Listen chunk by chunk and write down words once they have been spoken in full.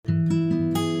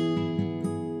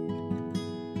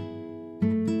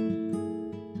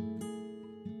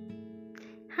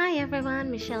everyone,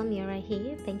 Mura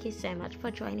here. Thank you so much for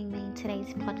joining me in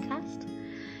today's podcast.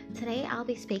 Today I'll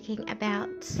be speaking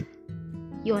about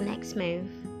your next move.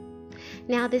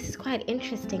 Now this is quite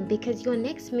interesting because your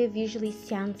next move usually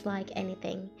sounds like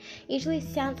anything. Usually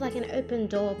sounds like an open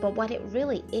door, but what it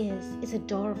really is a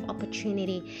door of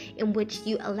opportunity in which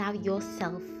you allow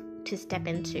yourself to step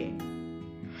into.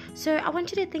 So I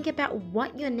want you to think about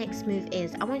what your next move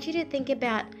is. I want you to think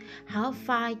about how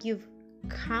far you've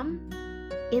come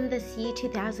in this year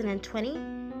 2020,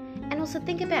 and also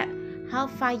think about how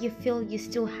far you feel you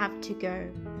still have to go.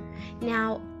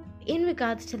 Now, in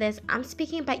regards to this, I'm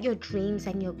speaking about your dreams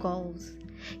and your goals,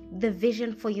 the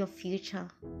vision for your future,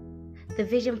 the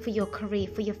vision for your career,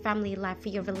 for your family life, for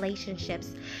your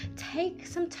relationships. Take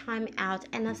some time out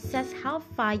and assess how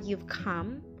far you've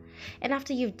come. And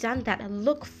after you've done that,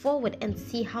 look forward and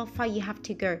see how far you have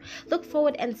to go. Look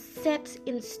forward and set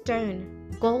in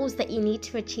stone goals that you need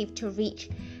to achieve to reach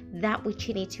that which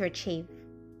you need to achieve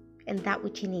and that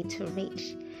which you need to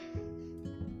reach.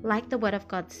 Like the Word of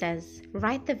God says,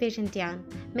 write the vision down,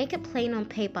 make it plain on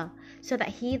paper so that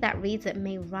he that reads it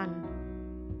may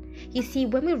run. You see,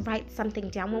 when we write something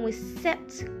down, when we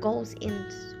set goals in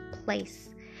place,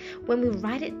 when we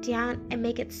write it down and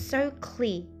make it so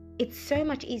clear, it's so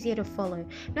much easier to follow.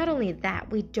 Not only that,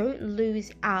 we don't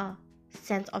lose our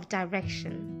sense of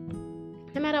direction.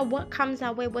 No matter what comes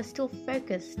our way, we're still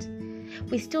focused.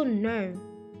 We still know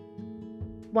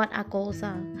what our goals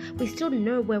are. We still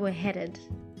know where we're headed.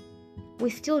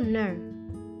 We still know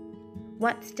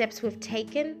what steps we've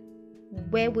taken,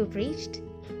 where we've reached,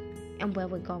 and where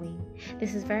we're going.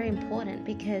 This is very important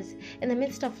because in the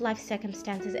midst of life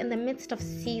circumstances, in the midst of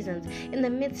seasons, in the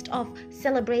midst of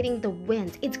celebrating the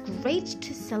wins, it's great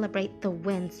to celebrate the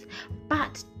wins,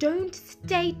 but don't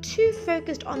stay too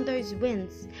focused on those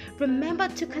wins. Remember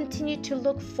to continue to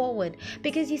look forward,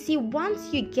 because you see,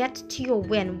 once you get to your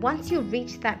win, once you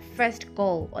reach that first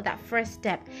goal or that first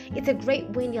step, it's a great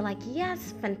win. You're like,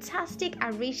 yes, fantastic, I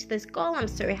reached this goal, I'm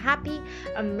so happy,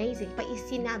 amazing. But you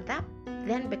see, now that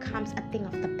then becomes a thing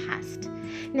of the past.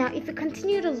 Now, if you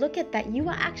continue to look at that, you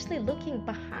are actually looking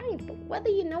behind, but whether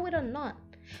you know it or not,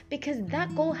 because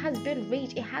that goal has been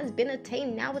reached, it has been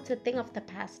attained, now it's a thing of the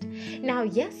past. Now,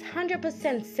 yes,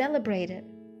 100% celebrate it.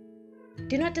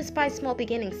 Do not despise small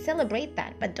beginnings. Celebrate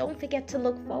that, but don't forget to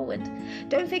look forward.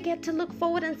 Don't forget to look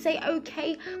forward and say,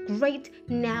 okay, great,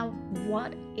 now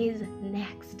what is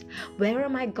next? Where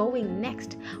am I going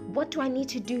next? What do I need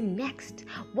to do next?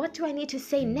 What do I need to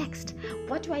say next?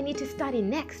 What do I need to study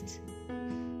next?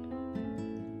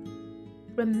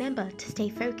 Remember to stay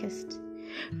focused.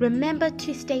 Remember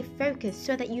to stay focused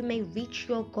so that you may reach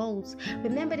your goals.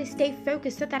 Remember to stay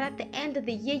focused so that at the end of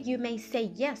the year you may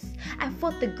say, yes, I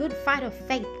fought the good fight of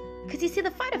faith. Because you see,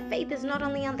 the fight of faith is not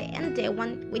only on the end day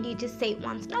when you just say it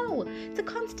once. No, it's a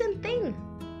constant thing.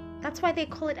 That's why they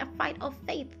call it a fight of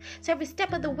faith. So every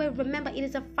step of the way, remember, it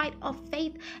is a fight of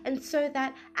faith. And so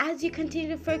that as you continue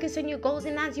to focus on your goals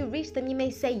and as you reach them, you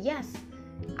may say, yes,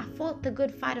 I fought the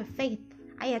good fight of faith.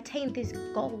 I attained these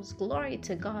goals. Glory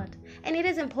to God. And it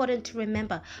is important to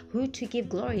remember who to give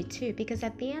glory to, because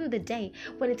at the end of the day,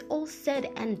 when it's all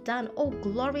said and done, all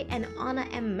glory and honor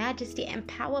and majesty and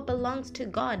power belongs to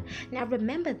God. Now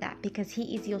remember that, because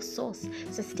he is your source.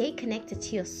 So stay connected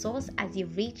to your source as you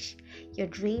reach your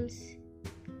dreams,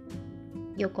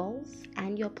 your goals,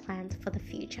 and your plans for the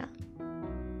future.